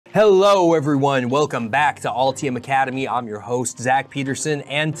Hello everyone, welcome back to Altium Academy. I'm your host, Zach Peterson,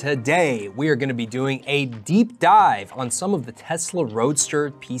 and today we are going to be doing a deep dive on some of the Tesla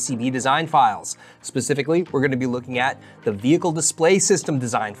Roadster PCB design files. Specifically, we're going to be looking at the vehicle display system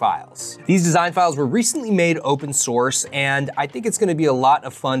design files. These design files were recently made open source, and I think it's going to be a lot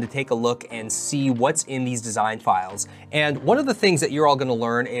of fun to take a look and see what's in these design files. And one of the things that you're all going to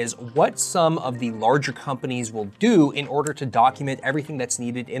learn is what some of the larger companies will do in order to document everything that's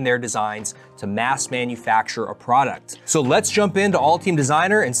needed in their designs to mass manufacture a product. So let's jump into Altium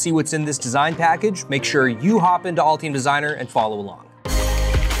Designer and see what's in this design package. Make sure you hop into Altium Designer and follow along.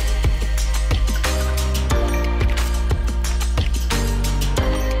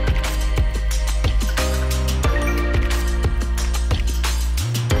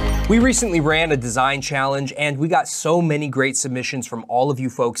 We recently ran a design challenge and we got so many great submissions from all of you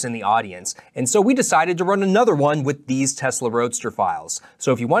folks in the audience. And so we decided to run another one with these Tesla Roadster files.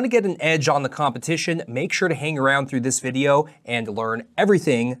 So if you want to get an edge on the competition, make sure to hang around through this video and learn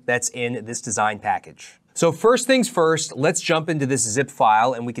everything that's in this design package. So first things first, let's jump into this zip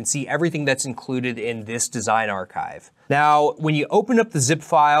file and we can see everything that's included in this design archive. Now, when you open up the zip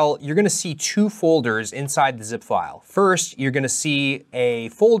file, you're going to see two folders inside the zip file. First, you're going to see a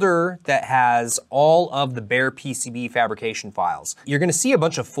folder that has all of the bare PCB fabrication files. You're going to see a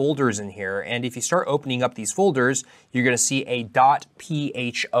bunch of folders in here, and if you start opening up these folders, you're going to see a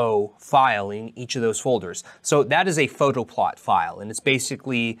 .pho file in each of those folders. So that is a photo plot file, and it's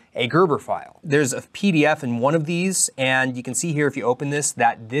basically a Gerber file. There's a PDF in one of these, and you can see here if you open this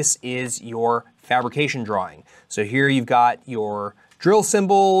that this is your fabrication drawing. So here you've got your drill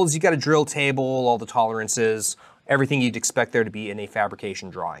symbols, you've got a drill table, all the tolerances, everything you'd expect there to be in a fabrication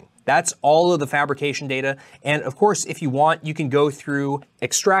drawing. That's all of the fabrication data. And of course, if you want, you can go through,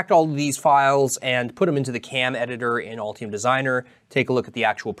 extract all of these files and put them into the CAM editor in Altium Designer, take a look at the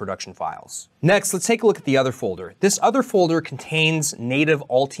actual production files. Next, let's take a look at the other folder. This other folder contains native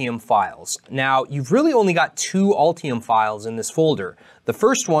Altium files. Now, you've really only got two Altium files in this folder. The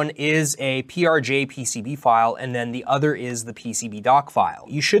first one is a PRJ PCB file, and then the other is the PCB doc file.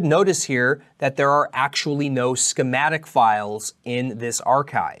 You should notice here that there are actually no schematic files in this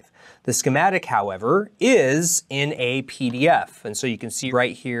archive. The schematic, however, is in a PDF. And so you can see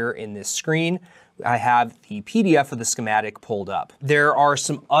right here in this screen, I have the PDF of the schematic pulled up. There are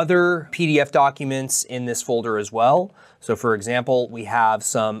some other PDF documents in this folder as well. So for example, we have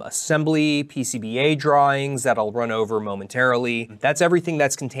some assembly PCBA drawings that I'll run over momentarily. That's everything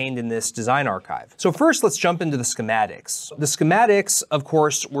that's contained in this design archive. So first, let's jump into the schematics. The schematics, of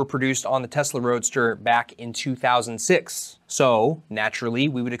course, were produced on the Tesla Roadster back in 2006. So naturally,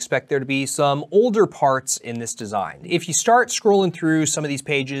 we would expect there to be some older parts in this design. If you start scrolling through some of these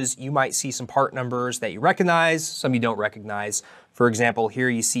pages, you might see some part numbers that you recognize, some you don't recognize. For example, here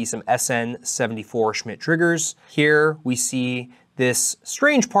you see some SN74 Schmidt triggers. Here we see this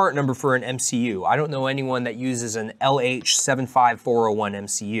strange part number for an MCU. I don't know anyone that uses an LH75401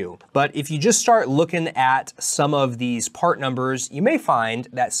 MCU. But if you just start looking at some of these part numbers, you may find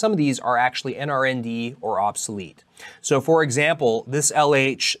that some of these are actually NRND or obsolete. So for example, this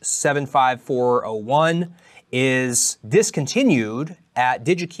LH75401 is discontinued at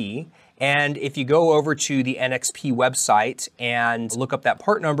DigiKey. And if you go over to the NXP website and look up that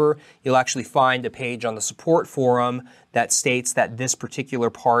part number, you'll actually find a page on the support forum that states that this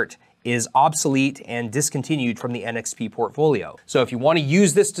particular part is obsolete and discontinued from the NXP portfolio. So if you want to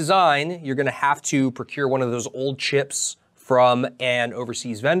use this design, you're going to have to procure one of those old chips from an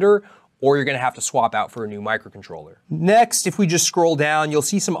overseas vendor, or you're going to have to swap out for a new microcontroller. Next, if we just scroll down, you'll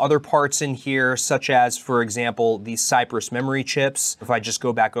see some other parts in here, such as, for example, these Cypress memory chips. If I just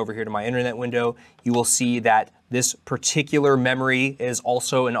go back over here to my internet window, you will see that this particular memory is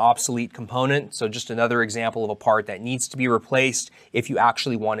also an obsolete component. So just another example of a part that needs to be replaced if you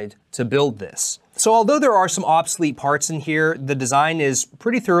actually wanted to build this. So although there are some obsolete parts in here, the design is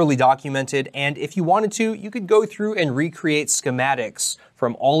pretty thoroughly documented, and if you wanted to, you could go through and recreate schematics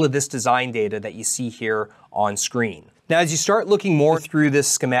from all of this design data that you see here on screen. Now, as you start looking more through this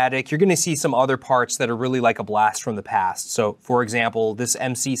schematic, you're going to see some other parts that are really like a blast from the past. So for example, this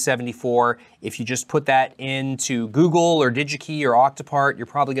MC74, if you just put that into Google or DigiKey or Octopart, you're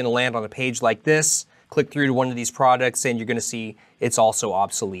probably going to land on a page like this. Click through to one of these products and you're going to see it's also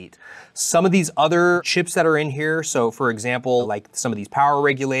obsolete. Some of these other chips that are in here, so for example, like some of these power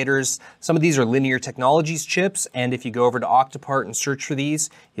regulators, some of these are Linear Technologies chips, and if you go over to Octopart and search for these,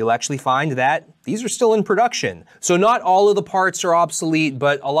 you'll actually find that these are still in production. So not all of the parts are obsolete,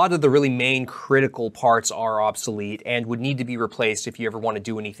 but a lot of the really main critical parts are obsolete and would need to be replaced if you ever want to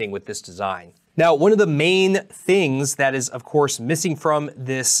do anything with this design. Now, one of the main things that is, of course, missing from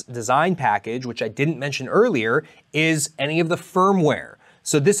this design package, which I didn't mention earlier, is any of the firmware.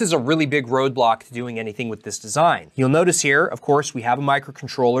 So this is a really big roadblock to doing anything with this design. You'll notice here, of course, we have a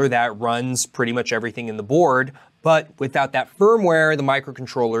microcontroller that runs pretty much everything in the board, but without that firmware, the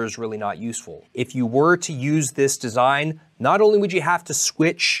microcontroller is really not useful. If you were to use this design, not only would you have to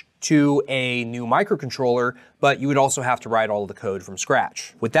switch to a new microcontroller, but you would also have to write all of the code from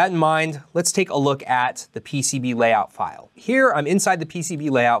scratch. With that in mind, let's take a look at the PCB layout file. Here, I'm inside the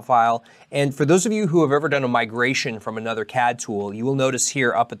PCB layout file, and for those of you who have ever done a migration from another CAD tool, you will notice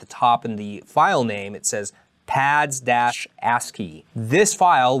here up at the top in the file name, it says pads-ASCII. This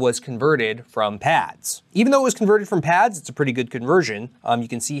file was converted from pads. Even though it was converted from pads, it's a pretty good conversion. You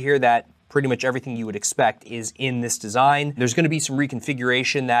can see here that pretty much everything you would expect is in this design. There's going to be some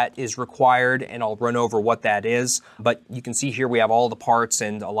reconfiguration that is required, and I'll run over what that is. But you can see here we have all the parts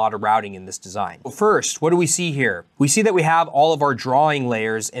and a lot of routing in this design. Well, first, what do we see here? We see that we have all of our drawing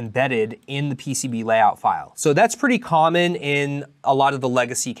layers embedded in the PCB layout file. So that's pretty common in a lot of the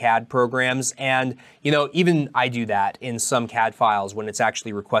legacy CAD programs, and even I do that in some CAD files when it's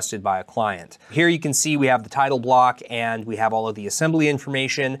actually requested by a client. Here you can see we have the title block and we have all of the assembly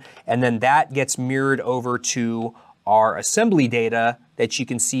information, and then that gets mirrored over to our assembly data that you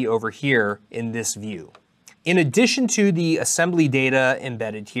can see over here in this view. In addition to the assembly data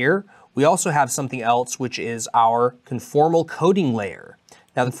embedded here, we also have something else, which is our conformal coding layer.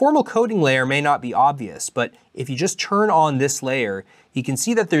 Now, the conformal coding layer may not be obvious, but if you just turn on this layer, you can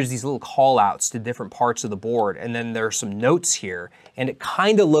see that there's these little call-outs to different parts of the board, and then there are some notes here, and it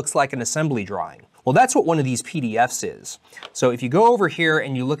kind of looks like an assembly drawing. Well, that's what one of these PDFs is. So if you go over here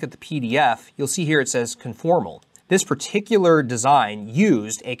and you look at the PDF, you'll see here it says conformal. This particular design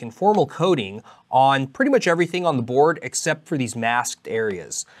used a conformal coding on pretty much everything on the board except for these masked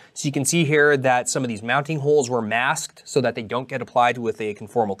areas. So you can see here that some of these mounting holes were masked so that they don't get applied with a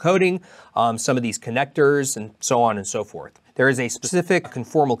conformal coating, some of these connectors, and so on and so forth. There is a specific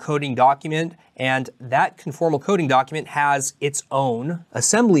conformal coding document, and that conformal coding document has its own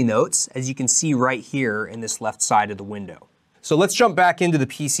assembly notes, as you can see right here in this left side of the window. So let's jump back into the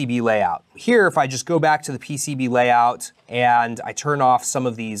PCB layout. Here, if I just go back to the PCB layout and I turn off some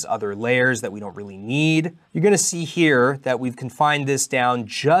of these other layers that we don't really need, you're gonna see here that we've confined this down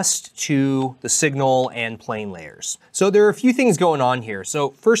just to the signal and plane layers. So there are a few things going on here. So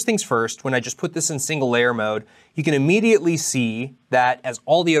first things first, when I just put this in single layer mode, you can immediately see that as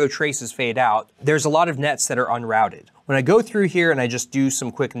all the other traces fade out, there's a lot of nets that are unrouted. When I go through here and I just do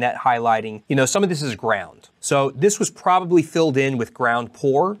some quick net highlighting, some of this is ground. So this was probably filled in with ground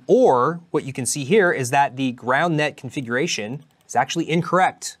poor, or what you can see here is that the ground net configuration is actually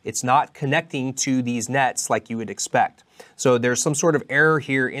incorrect. It's not connecting to these nets like you would expect. So there's some sort of error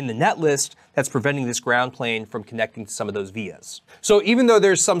here in the net list that's preventing this ground plane from connecting to some of those vias. So even though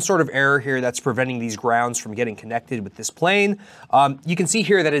there's some sort of error here that's preventing these grounds from getting connected with this plane, you can see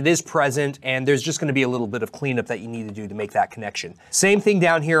here that it is present, and there's just gonna be a little bit of cleanup that you need to do to make that connection. Same thing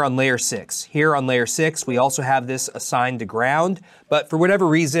down here on layer 6. Here on layer 6, we also have this assigned to ground, but for whatever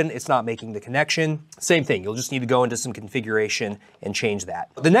reason, it's not making the connection. Same thing, you'll just need to go into some configuration and change that.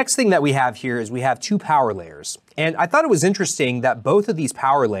 The next thing that we have here is we have two power layers. And I thought it was interesting that both of these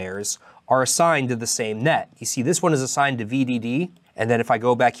power layers are assigned to the same net. You see, this one is assigned to VDD, and then if I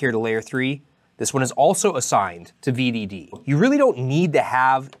go back here to layer 3, this one is also assigned to VDD. You really don't need to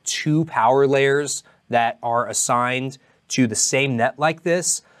have two power layers that are assigned to the same net like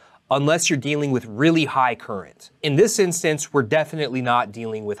this, unless you're dealing with really high current. In this instance, we're definitely not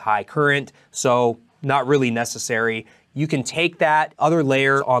dealing with high current, so not really necessary. You can take that other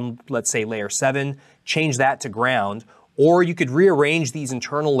layer on, let's say, layer 7, change that to ground, or you could rearrange these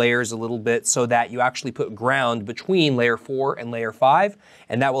internal layers a little bit so that you actually put ground between layer 4 and layer 5,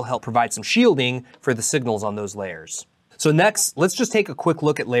 and that will help provide some shielding for the signals on those layers. So next, let's just take a quick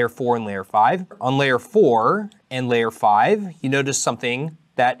look at layer 4 and layer 5. On layer 4 and layer 5, you notice something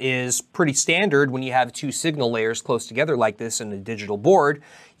that is pretty standard when you have two signal layers close together like this in a digital board.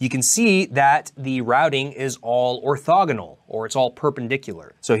 You can see that the routing is all orthogonal, or it's all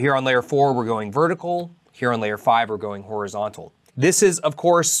perpendicular. So here on layer 4, we're going vertical. Here on layer 5, we're going horizontal. This is, of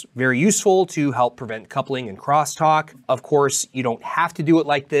course, very useful to help prevent coupling and crosstalk. Of course, you don't have to do it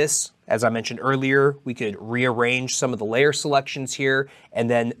like this. As I mentioned earlier, we could rearrange some of the layer selections here and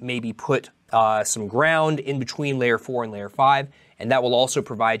then maybe put some ground in between layer 4 and layer 5, and that will also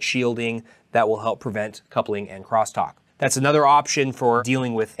provide shielding that will help prevent coupling and crosstalk. That's another option for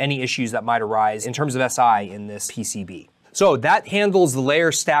dealing with any issues that might arise in terms of SI in this PCB. So that handles the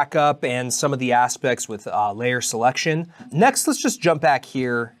layer stack up and some of the aspects with layer selection. Next, let's just jump back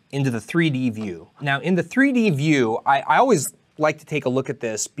here into the 3D view. Now in the 3D view, I always like to take a look at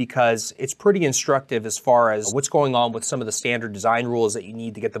this because it's pretty instructive as far as what's going on with some of the standard design rules that you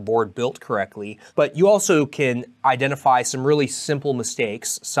need to get the board built correctly. But you also can identify some really simple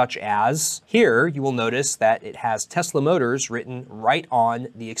mistakes, such as here you will notice that it has Tesla Motors written right on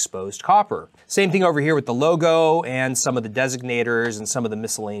the exposed copper. Same thing over here with the logo and some of the designators and some of the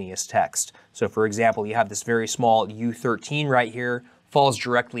miscellaneous text. So for example, you have this very small U13 right here, falls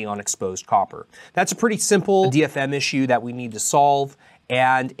directly on exposed copper. That's a pretty simple DFM issue that we need to solve,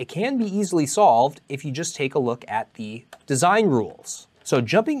 and it can be easily solved if you just take a look at the design rules. So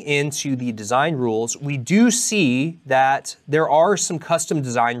jumping into the design rules, we do see that there are some custom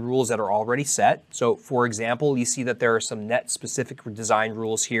design rules that are already set. So for example, you see that there are some net specific design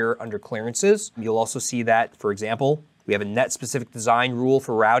rules here under clearances. You'll also see that, for example, we have a net specific design rule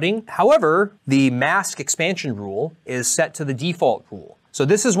for routing. However, the mask expansion rule is set to the default rule. So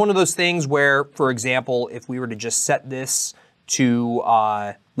this is one of those things where, for example, if we were to just set this to,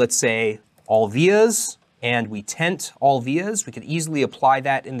 let's say, all vias, and we tent all vias, we could easily apply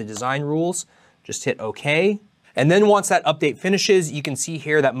that in the design rules. Just hit OK. And then once that update finishes, you can see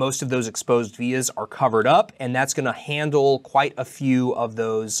here that most of those exposed vias are covered up, and that's going to handle quite a few of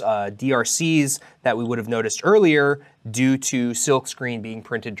those DRCs that we would have noticed earlier due to silkscreen being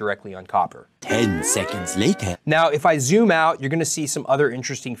printed directly on copper. 10 seconds later. Now, if I zoom out, you're going to see some other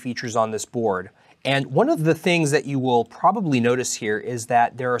interesting features on this board. And one of the things that you will probably notice here is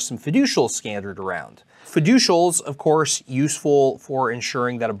that there are some fiducials scattered around. Fiducials, of course, useful for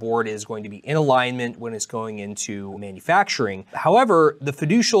ensuring that a board is going to be in alignment when it's going into manufacturing. However, the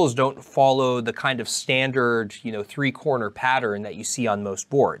fiducials don't follow the kind of standard, three-corner pattern that you see on most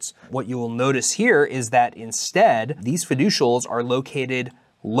boards. What you will notice here is that instead, these fiducials are located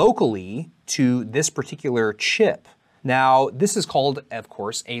locally to this particular chip. Now, this is called, of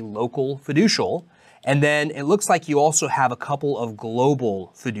course, a local fiducial. And then it looks like you also have a couple of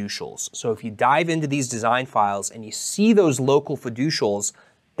global fiducials. So if you dive into these design files and you see those local fiducials,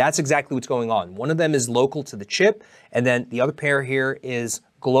 that's exactly what's going on. One of them is local to the chip, and then the other pair here is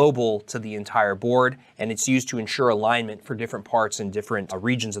global to the entire board, and it's used to ensure alignment for different parts and different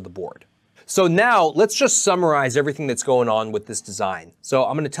regions of the board. So now let's just summarize everything that's going on with this design. So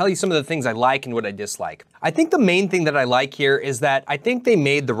I'm going to tell you some of the things I like and what I dislike. I think the main thing that I like here is that I think they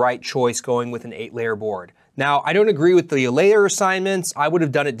made the right choice going with an 8-layer board. Now, I don't agree with the layer assignments. I would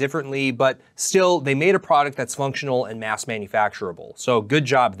have done it differently, but still, they made a product that's functional and mass manufacturable. So good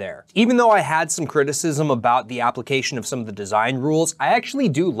job there. Even though I had some criticism about the application of some of the design rules, I actually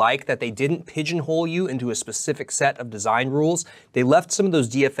do like that they didn't pigeonhole you into a specific set of design rules. They left some of those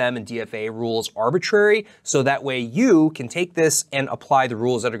DFM and DFA rules arbitrary, so that way you can take this and apply the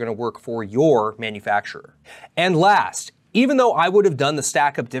rules that are going to work for your manufacturer. And last, even though I would have done the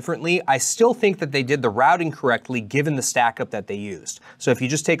stack up differently, I still think that they did the routing correctly given the stack up that they used. So if you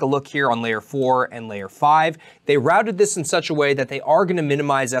just take a look here on layer 4 and layer 5, they routed this in such a way that they are going to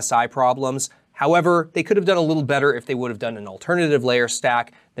minimize SI problems. However, they could have done a little better if they would have done an alternative layer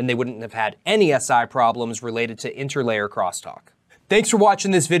stack, then they wouldn't have had any SI problems related to interlayer crosstalk. Thanks for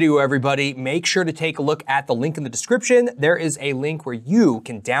watching this video, everybody. Make sure to take a look at the link in the description. There is a link where you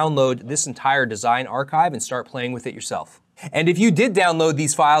can download this entire design archive and start playing with it yourself. And if you did download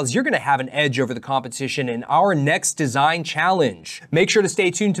these files, you're going to have an edge over the competition in our next design challenge. Make sure to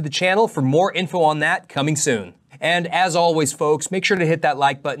stay tuned to the channel for more info on that coming soon. And as always, folks, make sure to hit that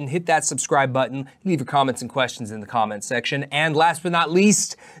like button, hit that subscribe button, leave your comments and questions in the comments section. And last but not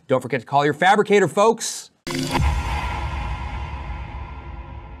least, don't forget to call your fabricator, folks.